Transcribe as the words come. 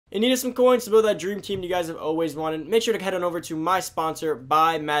You needed some coins to build that dream team you guys have always wanted. Make sure to head on over to my sponsor,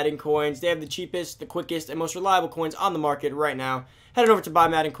 Buy Madden Coins. They have the cheapest, the quickest, and most reliable coins on the market right now. Head on over to Buy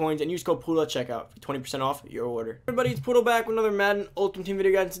Madden Coins and use code Poodle at checkout for 20% off your order. Everybody, it's Poodle back with another Madden Ultimate Team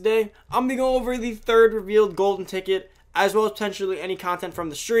video, guys. Today, I'm going to go over the third revealed golden ticket, as well as potentially any content from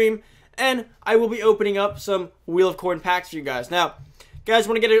the stream. And I will be opening up some Wheel of Coin packs for you guys. Now, guys,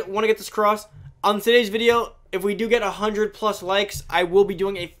 want to get this across? On today's video, if we do get 100 plus likes, I will be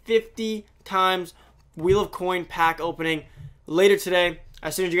doing a 50 times Wheel of Coin pack opening later today,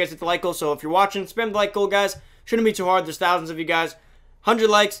 as soon as you guys hit the like goal. So if you're watching, spam the like goal, guys. Shouldn't be too hard. There's thousands of you guys. 100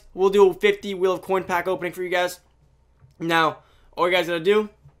 likes, we'll do a 50 Wheel of Coin pack opening for you guys. Now, all you guys gotta do,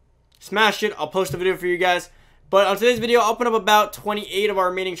 smash it. I'll post a video for you guys. But on today's video, I'll open up about 28 of our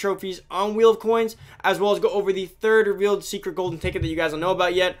remaining trophies on Wheel of Coins, as well as go over the third revealed secret golden ticket that you guys don't know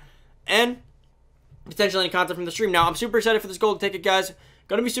about yet, and potentially any content from the stream. Now, I'm super excited for this golden ticket, guys.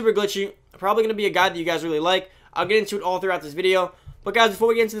 Gonna be super glitchy. Probably gonna be a guide that you guys really like. I'll get into it all throughout this video. But guys, before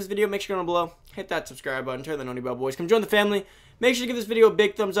we get into this video, make sure to go down below, hit that subscribe button, turn the noti bell, boys. Come join the family. Make sure to give this video a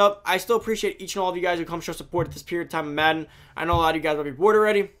big thumbs up. I still appreciate each and all of you guys who come show support at this period of time of Madden. I know a lot of you guys might be bored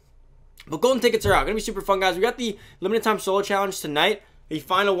already, but golden tickets are out. Gonna be super fun, guys. We got the limited time solo challenge tonight, the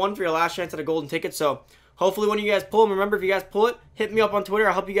final one for your last chance at a golden ticket. So hopefully when you guys pull them, remember, if you guys pull it, hit me up on Twitter.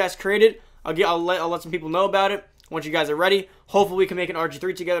 I'll help you guys create it. I'll let some people know about it once you guys are ready. Hopefully we can make an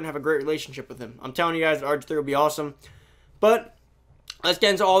RG3 together and have a great relationship with him. I'm telling you guys, RG3 will be awesome. But let's get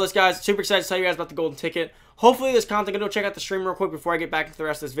into all this, guys. Super excited to tell you guys about the golden ticket. Hopefully this content, I'm going to check out the stream real quick before I get back into the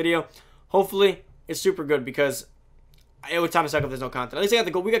rest of this video. Hopefully it's super good, because it would time to suck if there's no content. At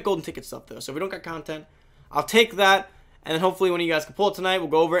least we got golden ticket stuff though. So if we don't got content, I'll take that. And then hopefully when you guys can pull it tonight, we'll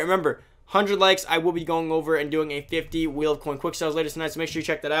go over it. Remember, 100 likes, I will be going over and doing a 50 Wheel of Coin quick sales later tonight. So make sure you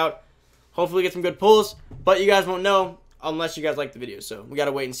check that out. Hopefully get some good pulls, but you guys won't know unless you guys like the video. So we got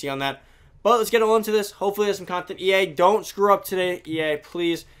to wait and see on that. But let's get all into this. Hopefully there's some content. EA, don't screw up today. EA,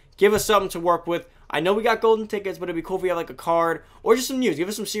 please give us something to work with. I know we got golden tickets, but it'd be cool if we have like a card or just some news. Give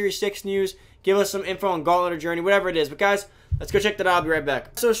us some Series 6 news. Give us some info on Gauntlet or Journey, whatever it is. But guys, let's go check that out. I'll be right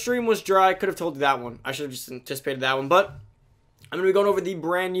back. So stream was dry. Could have told you that one. I should have just anticipated that one. But I'm going to be going over the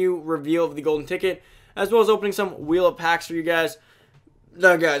brand new reveal of the golden ticket, as well as opening some Wheel of packs for you guys.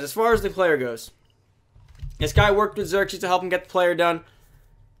 Now, guys, as far as the player goes, this guy worked with Xerxes to help him get the player done.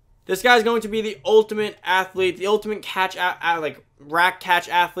 This guy's going to be the ultimate athlete, the ultimate catch, like rack catch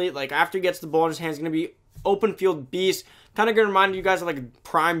athlete. Like after he gets the ball in his hands, he's going to be open field beast. Kind of going to remind you guys of like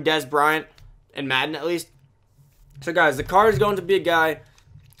prime Dez Bryant in Madden at least. So guys, the card is going to be a guy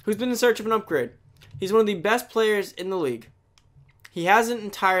who's been in search of an upgrade. He's one of the best players in the league. He hasn't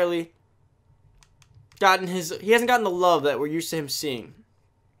entirely gotten he hasn't gotten the love that we're used to him seeing.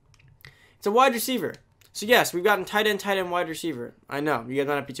 It's a wide receiver. So yes, we've gotten tight end, wide receiver. I know, you guys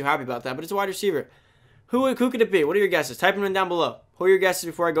might not be too happy about that, but it's a wide receiver. Who could it be? What are your guesses? Type them in down below. Who are your guesses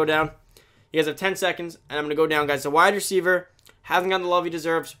before I go down? You guys have 10 seconds, and I'm going to go down, guys. It's a wide receiver. Hasn't gotten the love he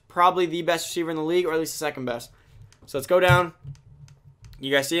deserves. Probably the best receiver in the league, or at least the second best. So let's go down. You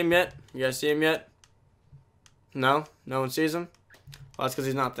guys see him yet? You guys see him yet? No? No one sees him? Well, that's because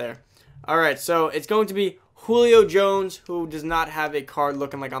he's not there. Alright, so it's going to be Julio Jones, who does not have a card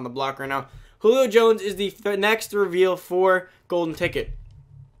looking like on the block right now. Julio Jones is the next reveal for golden ticket.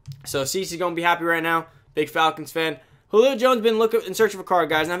 So CeCe's going to be happy right now. Big Falcons fan. Julio Jones been looking in search of a card,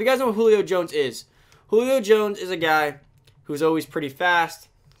 guys. Now, if you guys know what Julio Jones is, Julio Jones is a guy who's always pretty fast.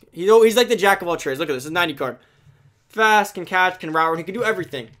 He's like the jack of all trades. Look at this. It's a 90 card. Fast, can catch, can route run. He can do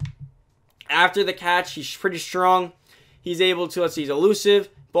everything. After the catch, he's pretty strong. He's able to, let's see, he's elusive.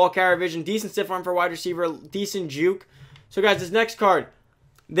 Ball carrier vision. Decent stiff arm for a wide receiver. Decent juke. So, guys, this next card,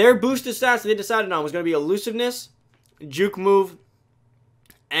 their boosted stats they decided on was going to be elusiveness, juke move,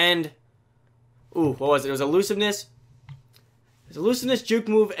 and what was it? It was elusiveness. It was elusiveness, juke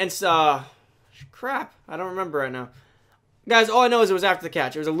move, and crap. I don't remember right now. Guys, all I know is it was after the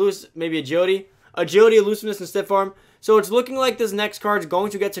catch. It was maybe agility, elusiveness, and stiff arm. So it's looking like this next card is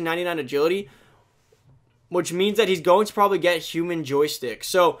going to get to 99 agility, which means that he's going to probably get human joystick.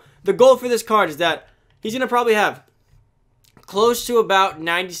 So the goal for this card is that he's going to probably have close to about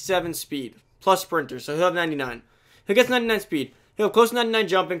 97 speed, plus sprinter, so he'll have 99. He'll get 99 speed. He'll have close to 99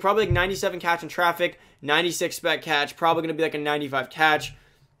 jumping, probably like 97 catch in traffic, 96 spec catch, probably going to be like a 95 catch,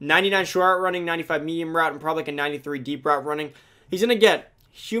 99 short route running, 95 medium route, and probably like a 93 deep route running. He's going to get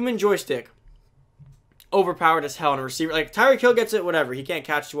human joystick, overpowered as hell, and a receiver. Like, Tyreek Hill gets it, whatever. He can't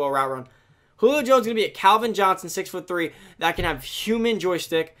catch too well route run. Julio Jones is going to be a Calvin Johnson, 6'3", that can have human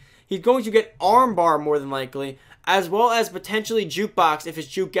joystick. He's going to get arm bar more than likely, as well as potentially jukebox if his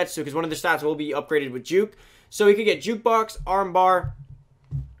juke gets to, because one of the stats will be upgraded with juke. So he could get jukebox, arm bar,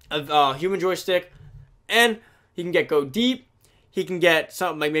 a human joystick, and he can get go deep. He can get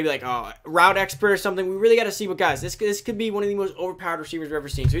something like maybe like a route expert or something. We really got to see what guys. This could be one of the most overpowered receivers we've ever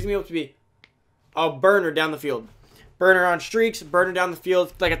seen. So he's gonna be able to be a burner down the field, burner on streaks, burner down the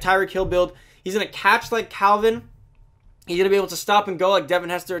field, like a Tyreek Hill build. He's gonna catch like Calvin. He's gonna be able to stop and go like Devin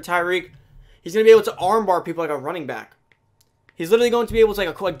Hester or Tyreek. He's gonna be able to armbar people like a running back. He's literally going to be able to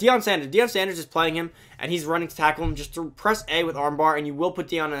like Deion Sanders. Deion Sanders is playing him, and he's running to tackle him. Just to press A with armbar, and you will put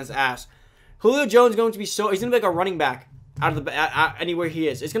Deion on his ass. Julio Jones is going to be he's going to be like a running back out of the anywhere he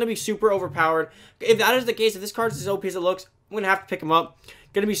is. It's going to be super overpowered. If that is the case, if this card is as OP as it looks, I'm going to have to pick him up.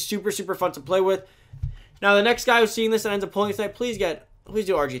 Going to be super, super fun to play with. Now, the next guy who's seeing this and ends up pulling this tonight, please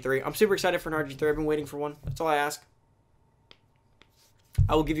do RG3. I'm super excited for an RG3. I've been waiting for one. That's all I ask.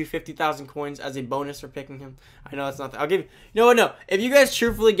 I will give you 50,000 coins as a bonus for picking him. I know that's not. I'll give you. You know what? No. If you guys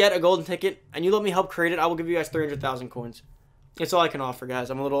truthfully get a golden ticket and you let me help create it, I will give you guys 300,000 coins. That's all I can offer, guys.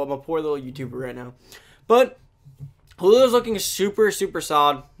 I'm a poor little YouTuber right now, but Julio's looking super, super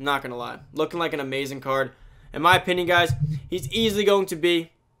solid. Not gonna lie, looking like an amazing card. In my opinion, guys, he's easily going to be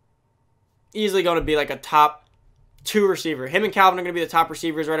like a top 2 receiver. Him and Calvin are going to be the top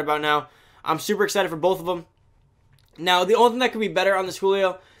receivers right about now. I'm super excited for both of them. Now, the only thing that could be better on this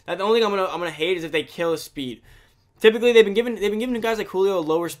Julio, the only thing I'm gonna hate is if they kill his speed. Typically, they've been giving guys like Julio a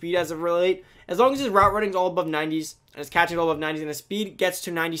lower speed as of late. As long as his route running is all above 90s and his catching all above 90s and his speed gets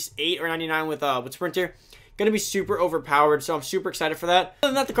to 98 or 99 with Sprinter, gonna be super overpowered. So I'm super excited for that. Other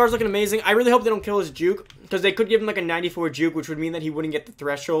than that, the card's looking amazing. I really hope they don't kill his juke because they could give him like a 94 juke, which would mean that he wouldn't get the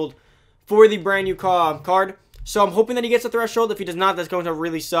threshold for the brand new card. So I'm hoping that he gets the threshold. If he does not, that's going to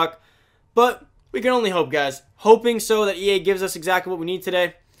really suck. But we can only hope, guys. Hoping so that EA gives us exactly what we need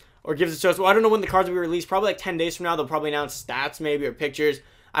today. Or gives it to us. Well, I don't know when the cards will be released. Probably like 10 days from now. They'll probably announce stats maybe or pictures.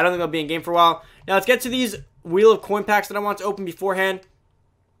 I don't think they'll be in game for a while. Now, let's get to these Wheel of Coin packs that I want to open beforehand.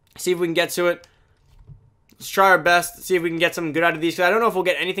 See if we can get to it. Let's try our best. See if we can get something good out of these. Because I don't know if we'll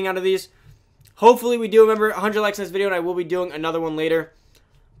get anything out of these. Hopefully we do. Remember, 100 likes in this video. And I will be doing another one later.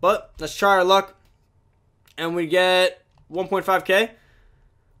 But let's try our luck. And we get 1.5k.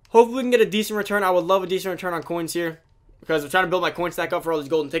 Hopefully we can get a decent return. I would love a decent return on coins here. Because I'm trying to build my coin stack up for all these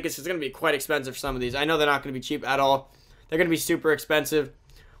golden tickets. It's going to be quite expensive for some of these. I know they're not going to be cheap at all. They're going to be super expensive.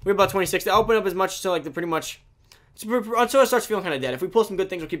 We have about 26. I'll open up as much until like until it starts feeling kind of dead. If we pull some good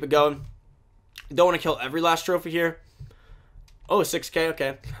things, we'll keep it going. Don't want to kill every last trophy here. Oh, 6k.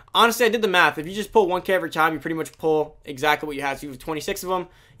 Okay. Honestly, I did the math. If you just pull 1k every time, you pretty much pull exactly what you had. So you have 26 of them.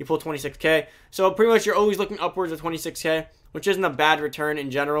 You pull 26k. So pretty much you're always looking upwards of 26k, which isn't a bad return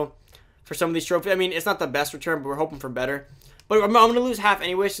in general for some of these trophies. I mean, it's not the best return, but we're hoping for better. But I'm going to lose half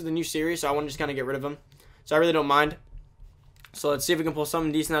anyways to the new series, so I want to just kind of get rid of them. So I really don't mind. So let's see if we can pull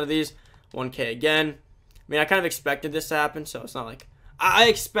something decent out of these. 1k again. I mean, I kind of expected this to happen, so it's not like... I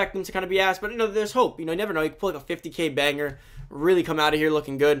expect them to kind of be ass, but, you know, there's hope. You know, you never know. You can pull like a 50k banger, really come out of here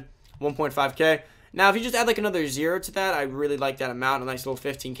looking good. 1.5k. Now, if you just add like another 0 to that, I really like that amount. A nice little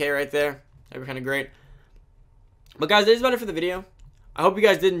 15k right there. That'd be kind of great. But, guys, that is about it for the video. I hope you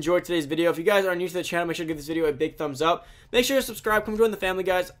guys did enjoy today's video. If you guys are new to the channel, make sure to give this video a big thumbs up. Make sure to subscribe. Come join the family,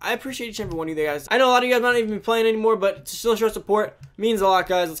 guys. I appreciate each and every one of you guys. I know a lot of you guys might not even be playing anymore, but to still show support means a lot,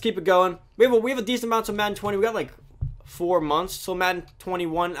 guys. Let's keep it going. We have a decent amount of Madden 20. We got like 4 months till Madden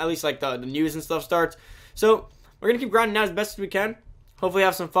 21, at least like the news and stuff starts. So we're going to keep grinding out as best as we can. Hopefully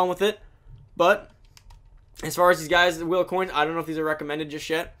have some fun with it. But as far as these guys, the Wheel of Coins, I don't know if these are recommended just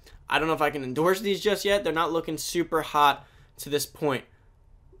yet. I don't know if I can endorse these just yet. They're not looking super hot to this point.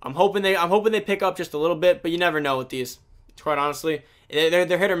 I'm hoping they pick up just a little bit, but you never know with these. Quite honestly,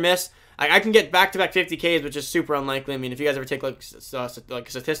 they're hit or miss. I can get back-to-back 50Ks, which is super unlikely. I mean, if you guys ever take like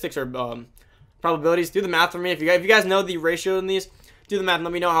statistics or probabilities, do the math for me. If you guys know the ratio in these, do the math and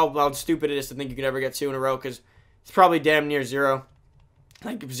let me know how stupid it is to think you could ever get 2 in a row, because it's probably damn near 0,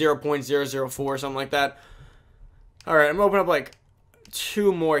 like 0.004 or something like that. All right, I'm gonna open up like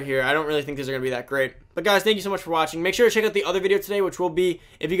 2 more here. I don't really think these are gonna be that great. But guys, thank you so much for watching. Make sure to check out the other video today, which will be,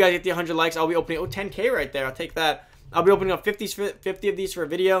 if you guys get the 100 likes, I'll be opening, 10k right there. I'll take that. I'll be opening up 50 of these for a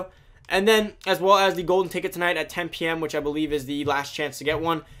video. And then, as well as the golden ticket tonight at 10 p.m., which I believe is the last chance to get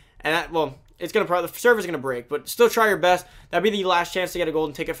one. And that, well, it's gonna probably, the server's gonna break, but still try your best. That'd be the last chance to get a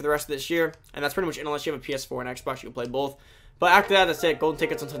golden ticket for the rest of this year. And that's pretty much it, unless you have a PS4 and Xbox, you can play both. But after that, that's it. Golden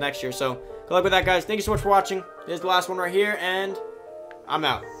tickets until next year. So, good luck with that, guys. Thank you so much for watching. Here's the last one right here, and I'm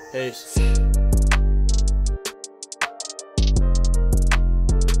out. Peace.